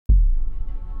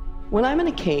When I'm in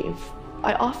a cave,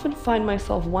 I often find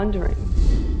myself wondering,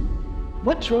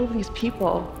 what drove these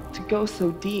people to go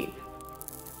so deep?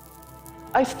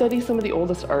 I study some of the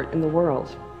oldest art in the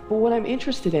world, but what I'm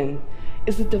interested in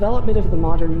is the development of the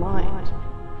modern mind.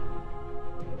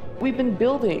 We've been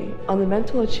building on the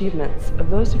mental achievements of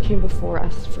those who came before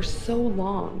us for so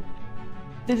long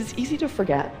that it's easy to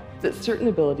forget that certain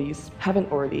abilities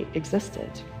haven't already existed.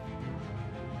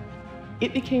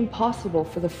 It became possible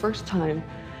for the first time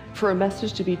for a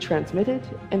message to be transmitted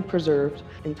and preserved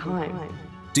in time.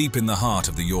 Deep in the heart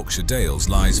of the Yorkshire Dales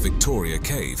lies Victoria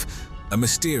Cave, a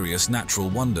mysterious natural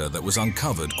wonder that was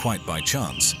uncovered quite by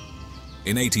chance.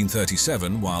 In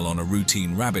 1837, while on a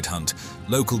routine rabbit hunt,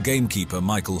 local gamekeeper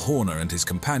Michael Horner and his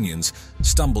companions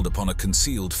stumbled upon a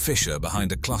concealed fissure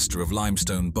behind a cluster of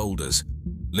limestone boulders.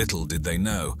 Little did they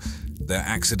know, their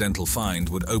accidental find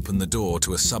would open the door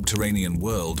to a subterranean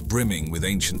world brimming with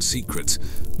ancient secrets,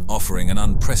 offering an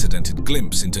unprecedented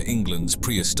glimpse into England's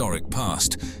prehistoric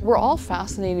past. We're all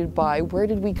fascinated by where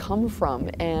did we come from,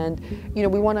 and we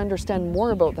want to understand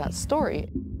more about that story.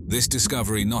 This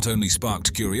discovery not only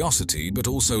sparked curiosity, but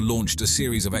also launched a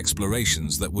series of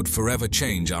explorations that would forever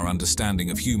change our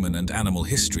understanding of human and animal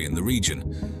history in the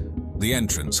region. The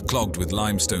entrance, clogged with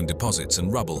limestone deposits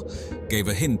and rubble, gave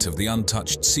a hint of the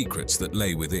untouched secrets that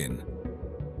lay within.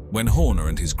 When Horner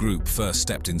and his group first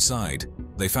stepped inside,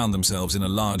 they found themselves in a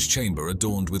large chamber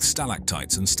adorned with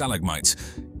stalactites and stalagmites,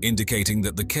 indicating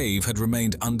that the cave had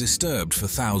remained undisturbed for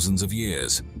thousands of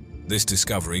years. This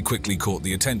discovery quickly caught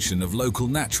the attention of local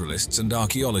naturalists and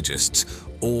archaeologists,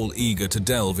 all eager to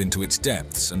delve into its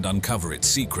depths and uncover its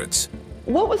secrets.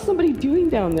 What was somebody doing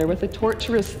down there with a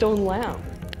torturous stone lamp?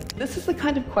 This is the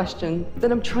kind of question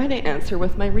that I'm trying to answer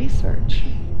with my research.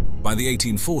 By the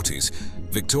 1840s,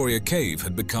 Victoria Cave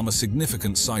had become a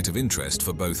significant site of interest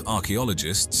for both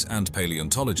archaeologists and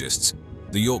paleontologists.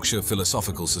 The Yorkshire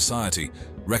Philosophical Society,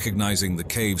 recognizing the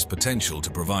cave's potential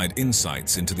to provide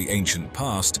insights into the ancient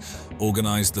past,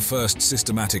 organized the first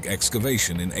systematic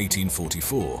excavation in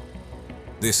 1844.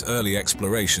 This early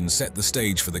exploration set the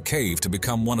stage for the cave to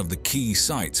become one of the key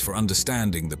sites for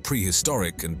understanding the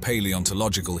prehistoric and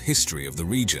paleontological history of the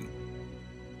region.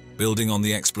 Building on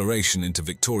the exploration into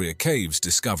Victoria Cave's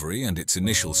discovery and its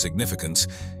initial significance,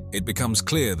 it becomes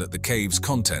clear that the cave's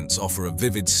contents offer a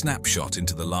vivid snapshot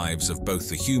into the lives of both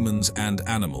the humans and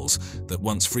animals that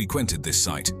once frequented this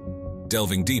site.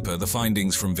 Delving deeper, the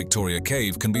findings from Victoria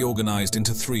Cave can be organized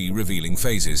into three revealing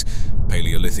phases: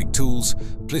 Paleolithic tools,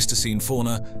 Pleistocene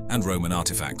fauna, and Roman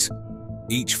artifacts.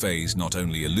 Each phase not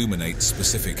only illuminates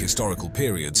specific historical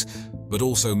periods, but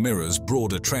also mirrors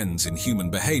broader trends in human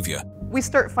behavior. We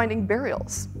start finding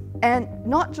burials, and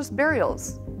not just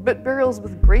burials, but burials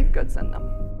with grave goods in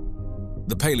them.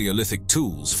 The Paleolithic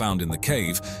tools found in the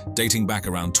cave, dating back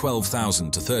around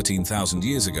 12,000 to 13,000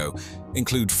 years ago,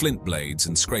 include flint blades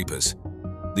and scrapers.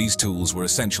 These tools were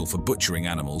essential for butchering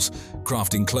animals,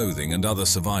 crafting clothing and other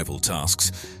survival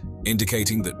tasks,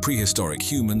 indicating that prehistoric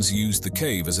humans used the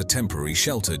cave as a temporary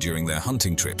shelter during their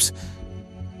hunting trips.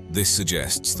 This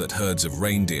suggests that herds of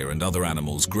reindeer and other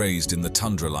animals grazed in the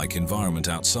tundra-like environment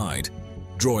outside,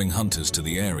 drawing hunters to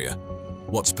the area.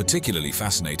 What's particularly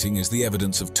fascinating is the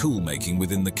evidence of tool-making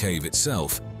within the cave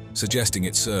itself, suggesting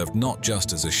it served not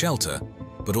just as a shelter,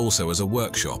 but also as a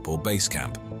workshop or base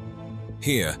camp.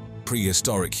 Here,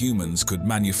 prehistoric humans could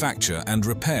manufacture and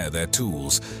repair their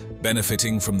tools,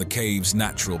 benefiting from the cave's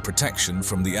natural protection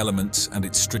from the elements and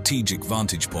its strategic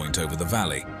vantage point over the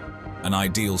valley, an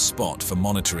ideal spot for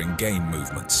monitoring game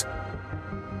movements.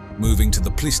 Moving to the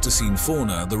Pleistocene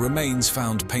fauna, the remains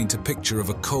found paint a picture of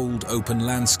a cold, open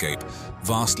landscape,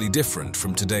 vastly different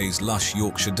from today's lush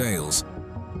Yorkshire Dales.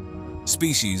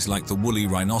 Species like the woolly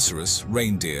rhinoceros,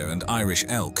 reindeer, and Irish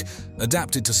elk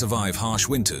adapted to survive harsh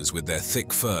winters with their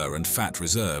thick fur and fat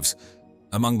reserves.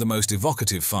 Among the most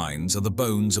evocative finds are the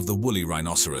bones of the woolly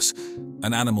rhinoceros,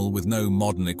 an animal with no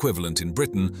modern equivalent in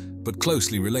Britain, but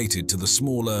closely related to the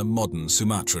smaller, modern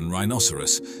Sumatran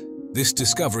rhinoceros. This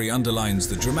discovery underlines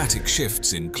the dramatic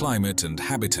shifts in climate and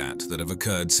habitat that have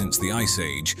occurred since the Ice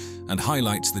Age and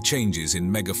highlights the changes in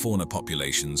megafauna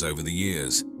populations over the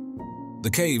years. The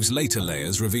cave's later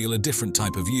layers reveal a different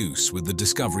type of use, with the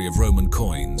discovery of Roman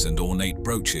coins and ornate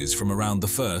brooches from around the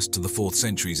 1st to the 4th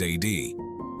centuries AD.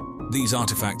 These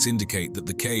artifacts indicate that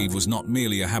the cave was not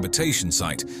merely a habitation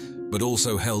site, but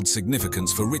also held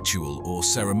significance for ritual or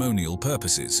ceremonial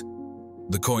purposes.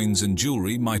 The coins and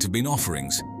jewelry might have been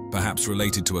offerings, perhaps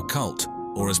related to a cult,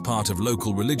 or as part of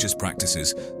local religious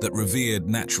practices that revered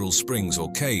natural springs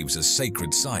or caves as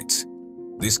sacred sites.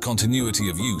 This continuity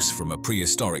of use from a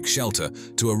prehistoric shelter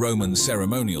to a Roman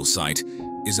ceremonial site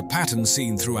is a pattern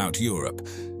seen throughout Europe,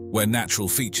 where natural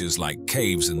features like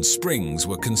caves and springs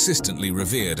were consistently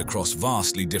revered across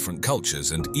vastly different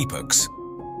cultures and epochs.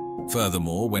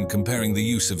 Furthermore, when comparing the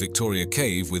use of Victoria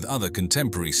Cave with other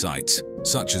contemporary sites,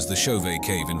 such as the Chauvet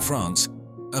Cave in France,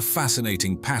 a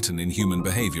fascinating pattern in human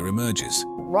behavior emerges.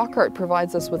 Rock art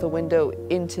provides us with a window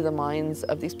into the minds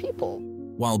of these people.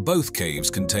 While both caves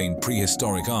contain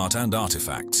prehistoric art and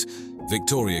artifacts,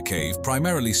 Victoria Cave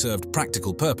primarily served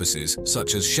practical purposes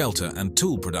such as shelter and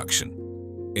tool production.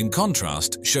 In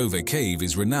contrast, Chauvet Cave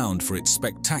is renowned for its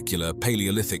spectacular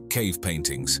Paleolithic cave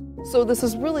paintings. So this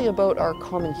is really about our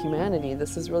common humanity.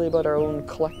 This is really about our own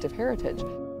collective heritage.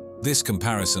 This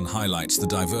comparison highlights the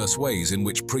diverse ways in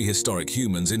which prehistoric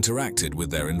humans interacted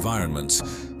with their environments.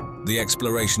 The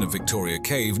exploration of Victoria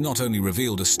Cave not only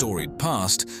revealed a storied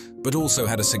past, but also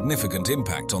had a significant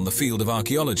impact on the field of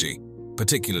archaeology,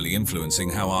 particularly influencing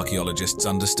how archaeologists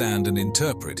understand and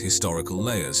interpret historical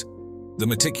layers. The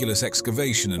meticulous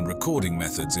excavation and recording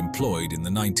methods employed in the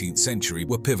 19th century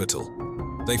were pivotal.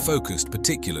 They focused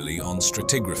particularly on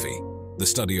stratigraphy, the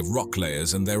study of rock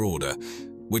layers and their order,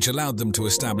 which allowed them to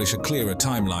establish a clearer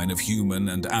timeline of human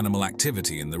and animal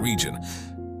activity in the region.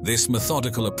 This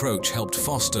methodical approach helped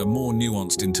foster more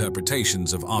nuanced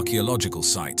interpretations of archaeological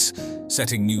sites,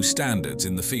 setting new standards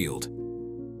in the field.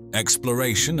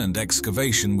 Exploration and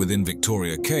excavation within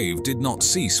Victoria Cave did not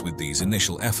cease with these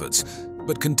initial efforts,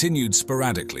 but continued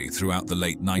sporadically throughout the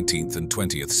late 19th and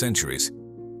 20th centuries.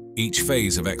 Each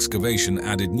phase of excavation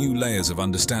added new layers of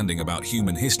understanding about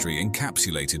human history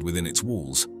encapsulated within its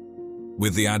walls.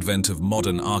 With the advent of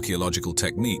modern archaeological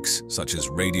techniques, such as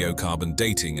radiocarbon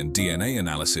dating and DNA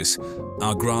analysis,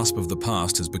 our grasp of the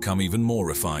past has become even more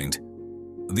refined.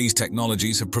 These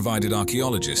technologies have provided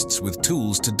archaeologists with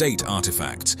tools to date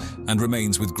artifacts and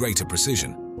remains with greater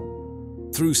precision.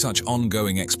 Through such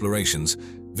ongoing explorations,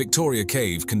 Victoria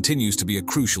Cave continues to be a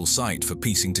crucial site for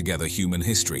piecing together human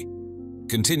history.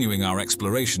 Continuing our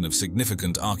exploration of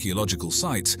significant archaeological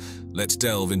sites, let's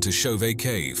delve into Chauvet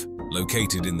Cave,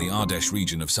 located in the Ardèche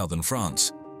region of southern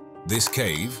France. This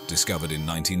cave, discovered in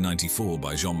 1994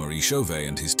 by Jean-Marie Chauvet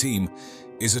and his team,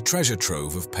 is a treasure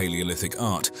trove of Paleolithic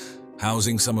art,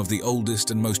 housing some of the oldest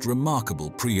and most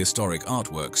remarkable prehistoric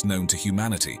artworks known to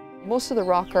humanity. Most of the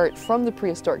rock art from the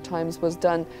prehistoric times was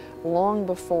done long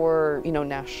before,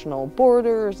 national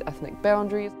borders, ethnic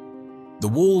boundaries. The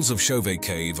walls of Chauvet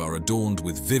Cave are adorned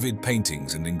with vivid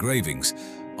paintings and engravings,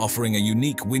 offering a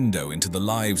unique window into the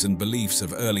lives and beliefs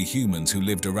of early humans who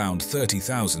lived around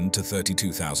 30,000 to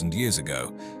 32,000 years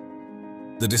ago.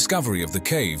 The discovery of the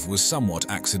cave was somewhat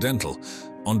accidental.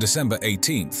 On December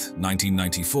 18,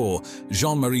 1994,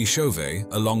 Jean-Marie Chauvet,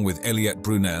 along with Eliette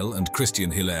Brunel and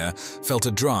Christian Hilaire, felt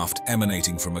a draft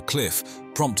emanating from a cliff,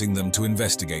 prompting them to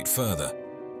investigate further.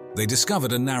 They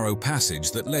discovered a narrow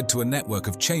passage that led to a network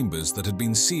of chambers that had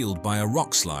been sealed by a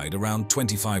rock slide around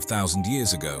 25,000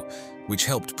 years ago, which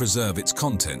helped preserve its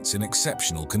contents in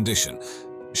exceptional condition.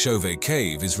 Chauvet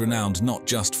Cave is renowned not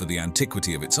just for the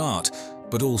antiquity of its art,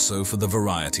 but also for the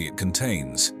variety it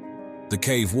contains. The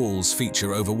cave walls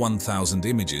feature over 1,000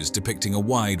 images depicting a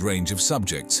wide range of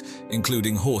subjects,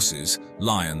 including horses,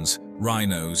 lions,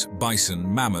 rhinos,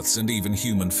 bison, mammoths, and even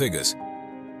human figures.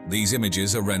 These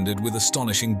images are rendered with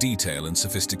astonishing detail and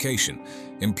sophistication,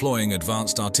 employing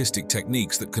advanced artistic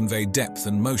techniques that convey depth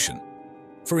and motion.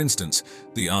 For instance,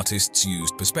 the artists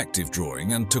used perspective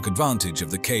drawing and took advantage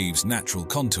of the cave's natural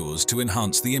contours to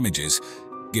enhance the images,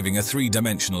 giving a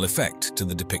three-dimensional effect to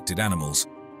the depicted animals.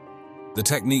 The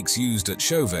techniques used at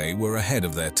Chauvet were ahead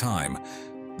of their time.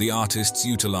 The artists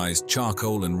utilized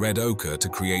charcoal and red ochre to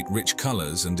create rich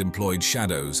colors and employed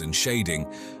shadows and shading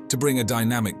to bring a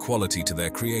dynamic quality to their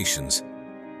creations.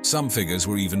 Some figures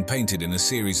were even painted in a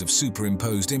series of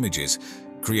superimposed images,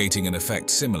 creating an effect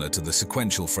similar to the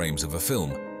sequential frames of a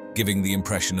film, giving the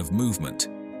impression of movement.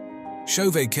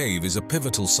 Chauvet Cave is a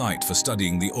pivotal site for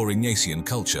studying the Aurignacian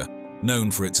culture,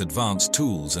 known for its advanced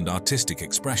tools and artistic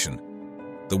expression.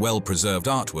 The well-preserved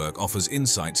artwork offers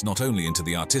insights not only into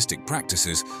the artistic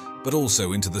practices, but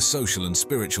also into the social and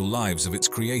spiritual lives of its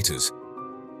creators.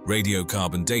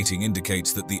 Radiocarbon dating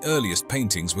indicates that the earliest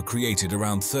paintings were created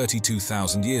around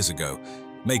 32,000 years ago,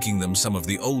 making them some of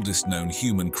the oldest known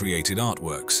human-created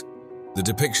artworks. The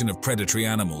depiction of predatory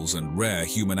animals and rare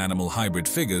human-animal hybrid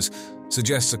figures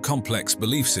suggests a complex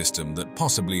belief system that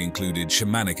possibly included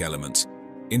shamanic elements,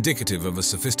 indicative of a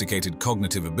sophisticated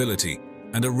cognitive ability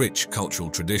and a rich cultural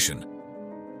tradition.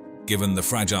 Given the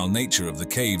fragile nature of the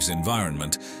cave's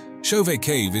environment, Chauvet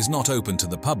Cave is not open to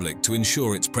the public to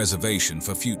ensure its preservation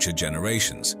for future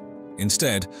generations.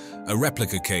 Instead, a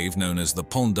replica cave known as the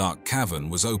Pont d'Arc Cavern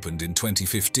was opened in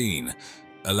 2015.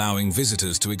 allowing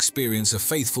visitors to experience a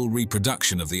faithful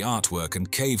reproduction of the artwork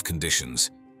and cave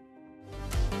conditions.